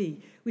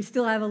UMC. We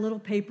still have a little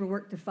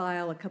paperwork to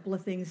file, a couple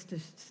of things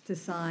to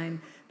sign,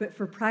 but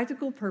for all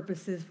practical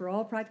purposes,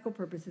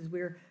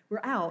 we're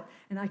out.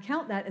 And I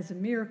count that as a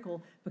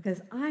miracle because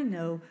I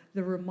know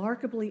the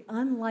remarkably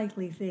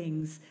unlikely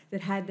things that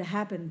had to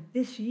happen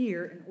this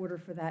year in order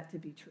for that to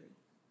be true.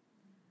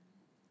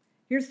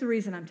 Here's the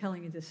reason I'm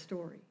telling you this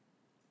story.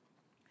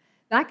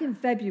 Back in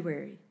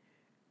February,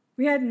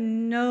 we had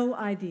no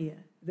idea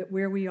that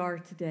where we are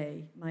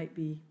today might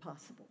be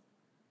possible.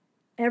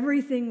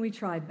 Everything we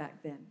tried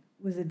back then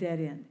was a dead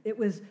end.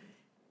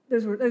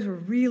 Those were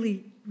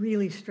really,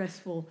 really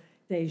stressful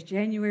days.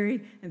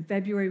 January and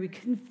February, we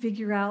couldn't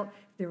figure out,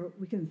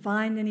 we couldn't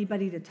find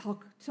anybody to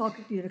talk,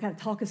 kind of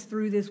talk us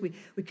through this. We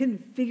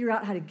couldn't figure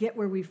out how to get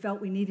where we felt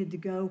we needed to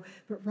go.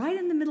 But right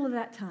in the middle of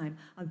that time,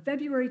 on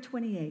February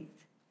 28th,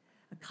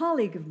 a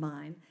colleague of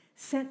mine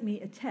sent me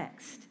a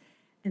text.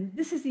 And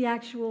this is the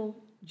actual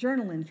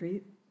journal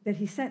entry that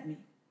he sent me.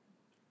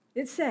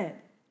 It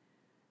said,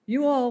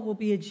 "You all will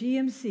be a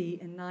GMC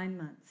in 9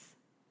 months.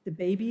 The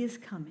baby is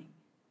coming.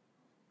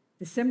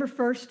 December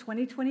 1st,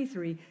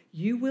 2023,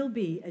 you will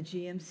be a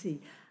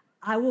GMC.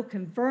 I will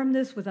confirm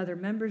this with other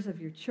members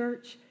of your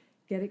church.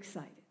 Get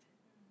excited."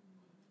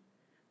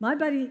 My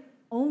buddy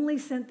only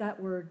sent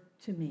that word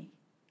to me,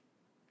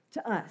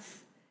 to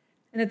us.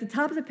 And at the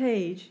top of the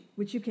page,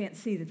 which you can't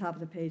see the top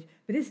of the page,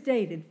 but it's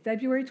dated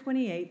February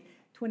 28th,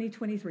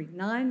 2023,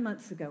 9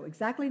 months ago,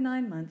 exactly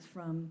 9 months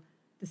from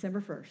December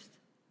 1st.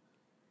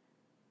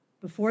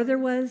 Before there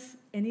was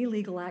any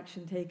legal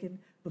action taken,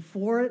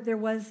 before there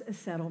was a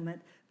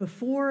settlement,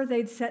 before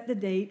they'd set the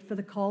date for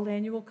the called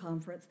annual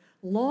conference,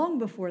 long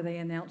before they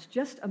announced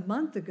just a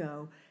month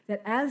ago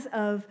that as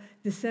of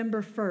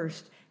December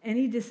 1st,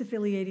 any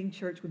disaffiliating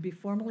church would be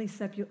formally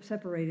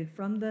separated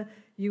from the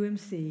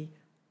UMC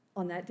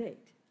on that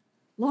date.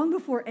 Long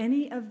before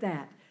any of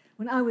that,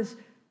 when I was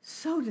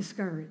so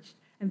discouraged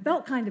and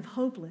felt kind of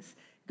hopeless,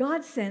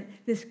 God sent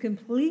this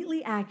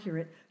completely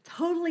accurate,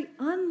 totally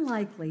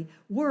unlikely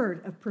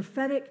word of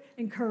prophetic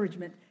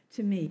encouragement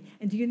to me.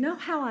 And do you know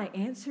how I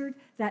answered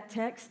that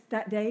text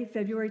that day,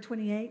 February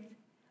 28th?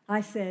 I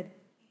said,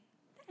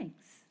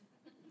 "Thanks."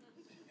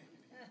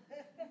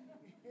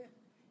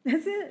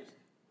 That's it.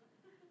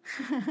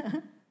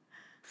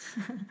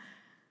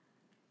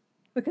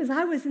 Because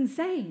I was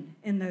insane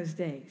in those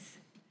days.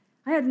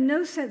 I had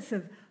no sense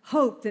of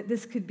hope that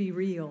this could be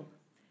real.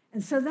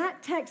 And so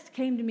that text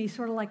came to me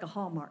sort of like a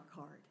Hallmark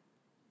card.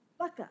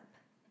 Buck up.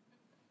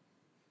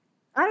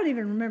 I don't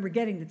even remember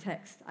getting the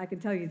text. I can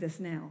tell you this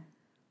now.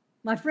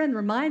 My friend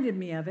reminded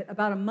me of it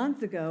about a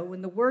month ago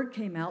when the word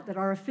came out that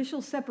our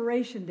official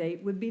separation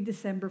date would be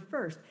December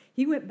 1st.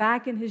 He went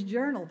back in his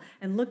journal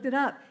and looked it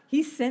up.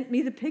 He sent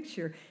me the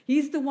picture.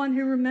 He's the one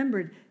who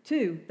remembered,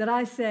 too, that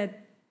I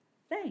said,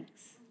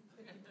 "Thanks."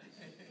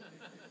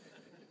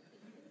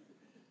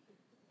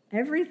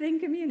 Everything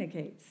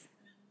communicates.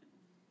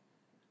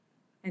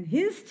 And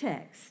his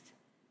text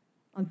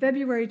on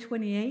February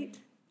 28th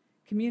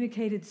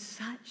communicated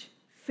such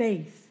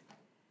faith,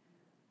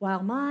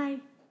 while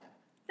my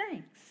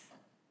thanks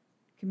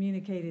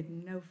communicated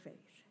no faith.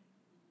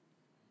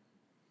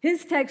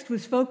 His text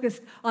was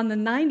focused on the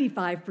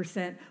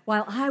 95%,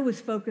 while I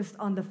was focused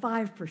on the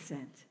 5%.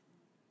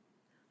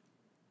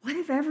 What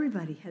if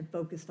everybody had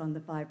focused on the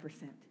 5%?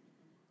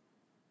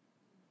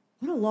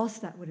 What a loss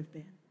that would have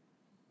been.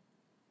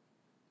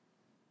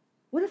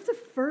 What if the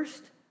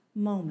first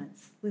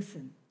moments,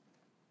 listen,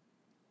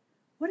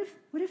 what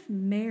if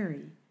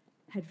Mary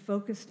had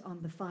focused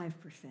on the 5%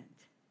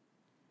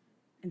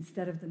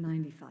 instead of the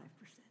 95%?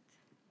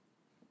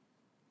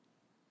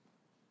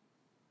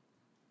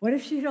 What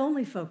if she had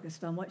only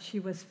focused on what she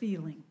was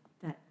feeling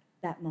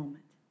that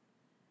moment?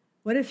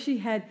 What if she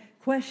had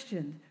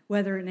questioned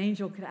whether an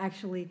angel could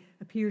actually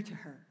appear to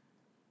her?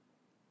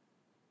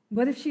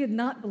 What if she had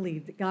not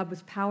believed that God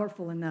was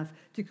powerful enough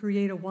to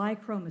create a Y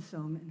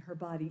chromosome in her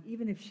body,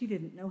 even if she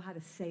didn't know how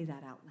to say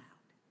that out loud?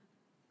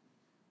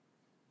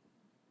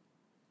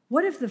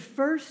 What if the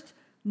first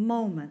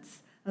moments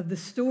of the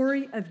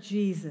story of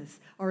Jesus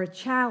are a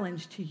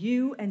challenge to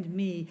you and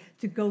me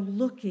to go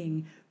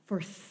looking for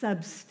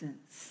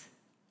substance,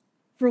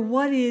 for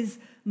what is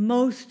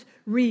most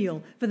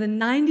real, for the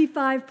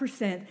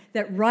 95%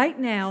 that right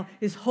now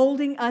is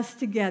holding us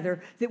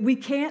together that we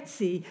can't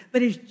see,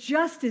 but is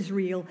just as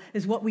real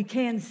as what we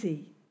can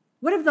see?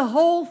 What if the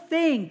whole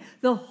thing,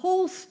 the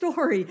whole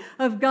story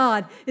of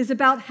God is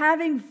about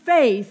having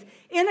faith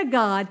in a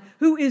God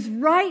who is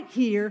right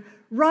here,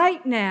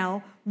 right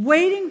now,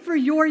 waiting for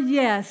your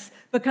yes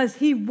because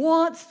he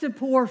wants to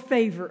pour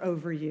favor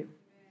over you?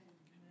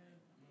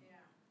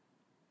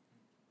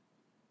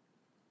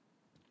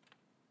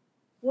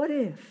 What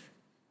if?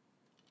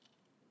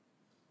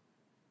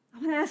 I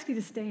want to ask you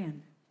to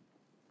stand.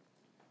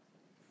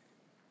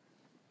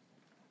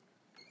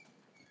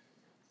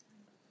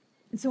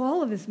 And so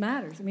all of this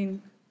matters. I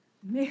mean,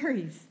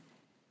 Mary's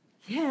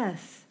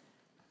yes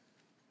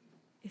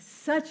is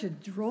such a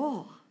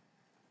draw.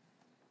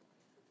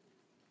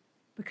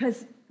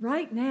 Because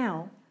right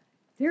now,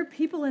 there are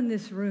people in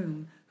this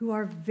room who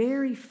are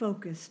very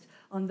focused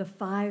on the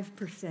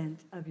 5%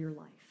 of your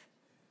life.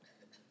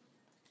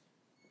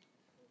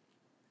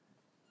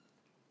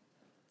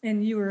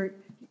 And you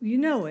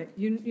know it.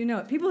 You know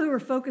it. People who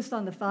are focused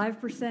on the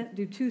 5%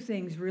 do two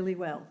things really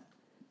well.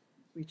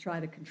 We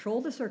try to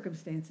control the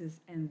circumstances,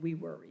 and we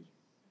worry.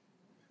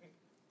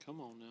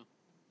 Come on now.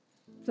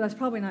 So that's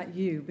probably not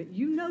you, but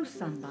you know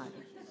somebody.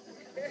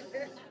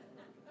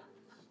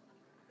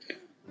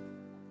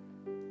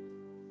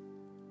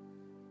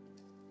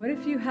 What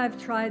if you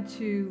have tried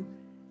to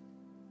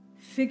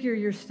figure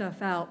your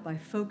stuff out by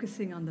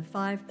focusing on the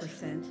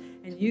 5%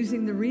 and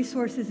using the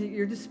resources at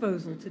your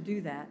disposal to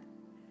do that,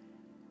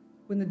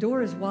 when the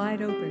door is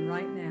wide open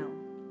right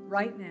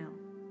now,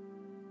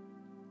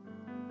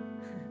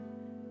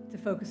 to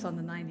focus on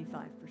the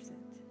 95%?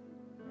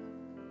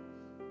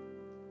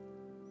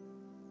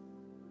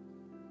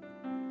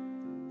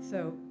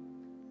 So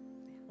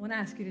I want to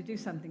ask you to do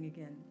something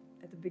again.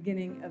 At the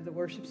beginning of the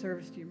worship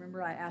service, do you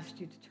remember I asked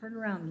you to turn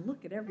around and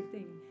look at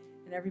everything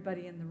and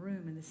everybody in the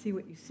room and to see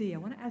what you see? I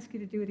want to ask you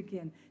to do it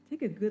again.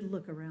 Take a good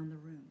look around the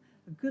room.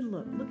 A good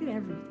look. Look at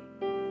everything.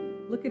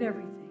 Look at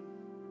everything.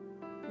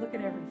 Look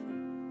at everything.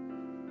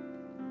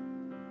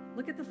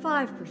 Look at the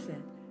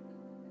 5%.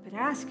 But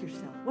ask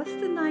yourself, what's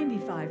the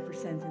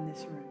 95% in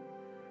this room?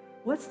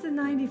 What's the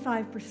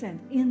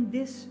 95% in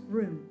this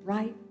room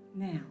right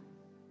now?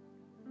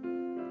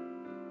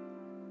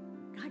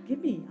 God, give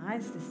me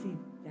eyes to see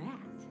that.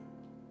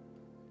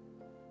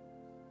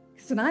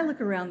 Because when I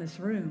look around this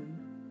room,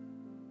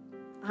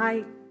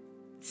 I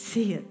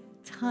see a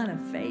ton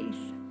of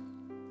faith.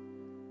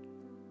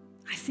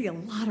 I see a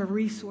lot of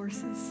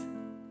resources.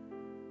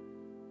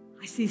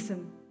 I see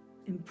some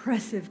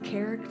impressive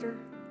character.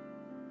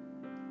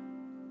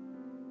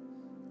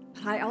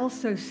 But I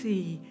also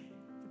see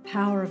the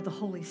power of the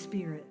Holy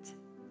Spirit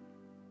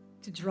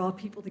to draw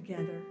people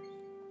together.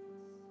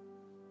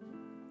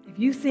 If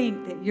you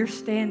think that you're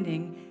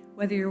standing,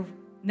 whether you're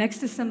next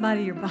to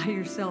somebody or by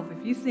yourself,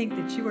 if you think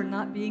that you are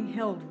not being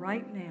held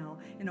right now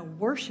in a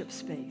worship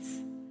space,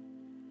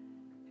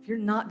 if you're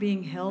not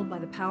being held by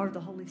the power of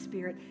the Holy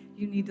Spirit,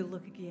 you need to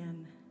look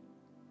again.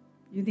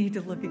 You need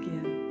to look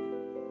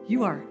again.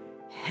 You are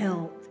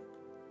held.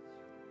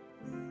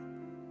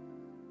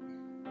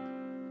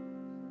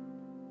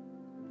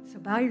 So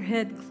bow your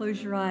head and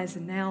close your eyes,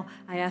 and now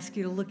I ask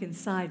you to look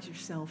inside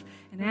yourself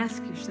and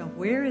ask yourself,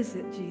 where is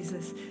it,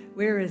 Jesus?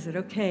 Where is it?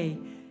 Okay,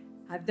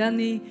 I've done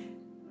the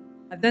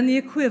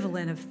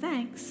equivalent of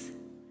thanks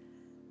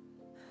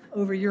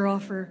over your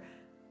offer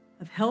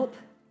of help,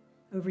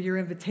 over your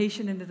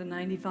invitation into the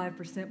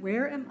 95%.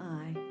 Where am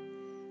I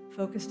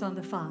focused on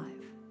the 5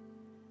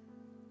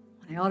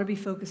 when I ought to be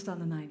focused on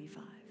the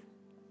 95?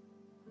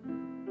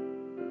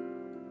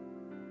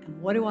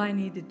 And what do I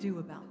need to do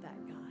about that,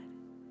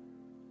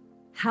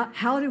 God?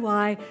 How do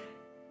I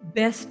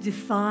best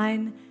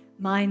define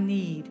my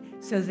need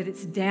so that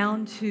it's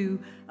down to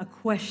a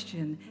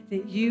question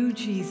that you,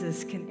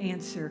 Jesus, can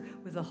answer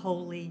with a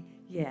holy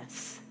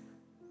yes?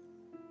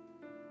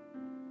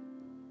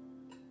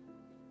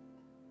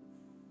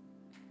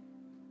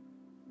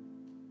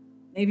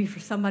 Maybe for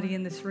somebody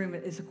in this room,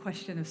 it is a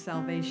question of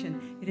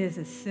salvation. It is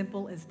as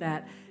simple as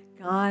that.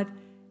 God,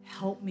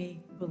 help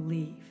me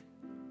believe.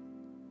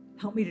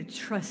 Help me to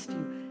trust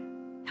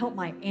you. Help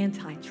my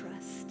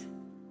anti-trust.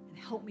 And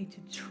help me to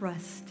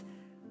trust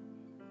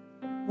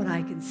what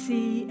I can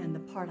see and the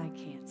part I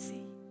can't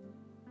see.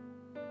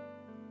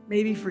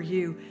 Maybe for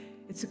you,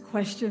 it's a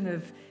question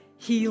of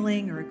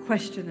healing or a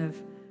question of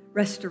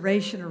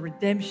restoration or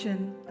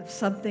redemption of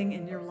something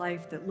in your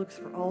life that looks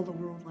for all the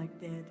world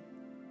like dead.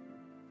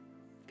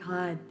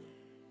 God,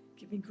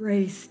 give me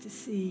grace to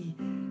see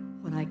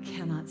what I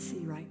cannot see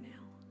right now.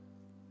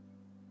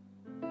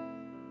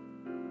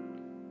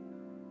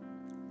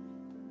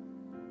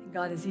 And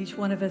God, as each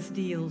one of us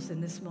deals in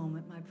this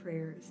moment, my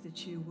prayer is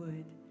that you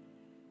would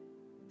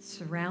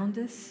surround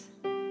us,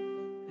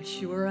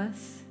 assure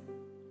us,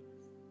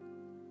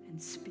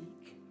 and speak.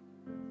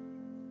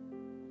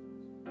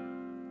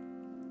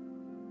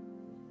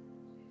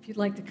 If you'd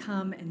like to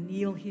come and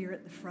kneel here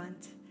at the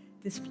front,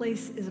 this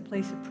place is a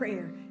place of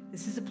prayer.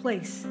 This is a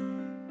place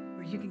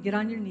where you can get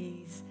on your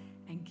knees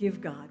and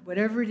give God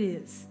whatever it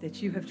is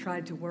that you have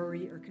tried to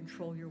worry or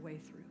control your way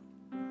through.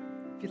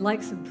 If you'd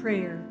like some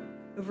prayer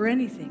over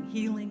anything,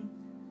 healing,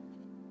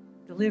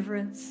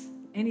 deliverance,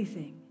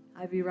 anything,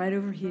 I'd be right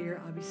over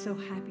here. I'll be so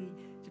happy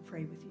to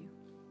pray with you.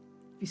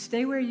 If you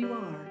stay where you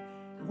are,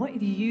 I want you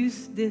to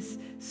use this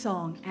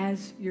song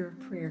as your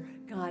prayer.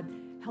 God,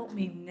 help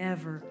me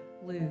never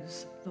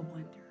lose the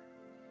wonder.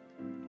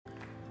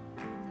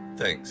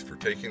 Thanks for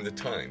taking the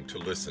time to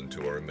listen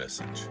to our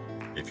message.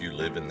 If you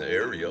live in the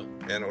area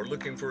and are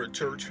looking for a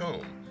church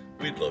home,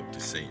 we'd love to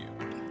see you.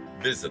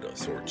 Visit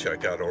us or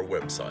check out our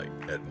website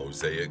at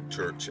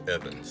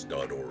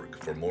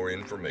mosaicchurchevans.org for more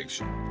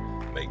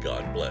information. May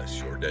God bless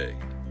your day.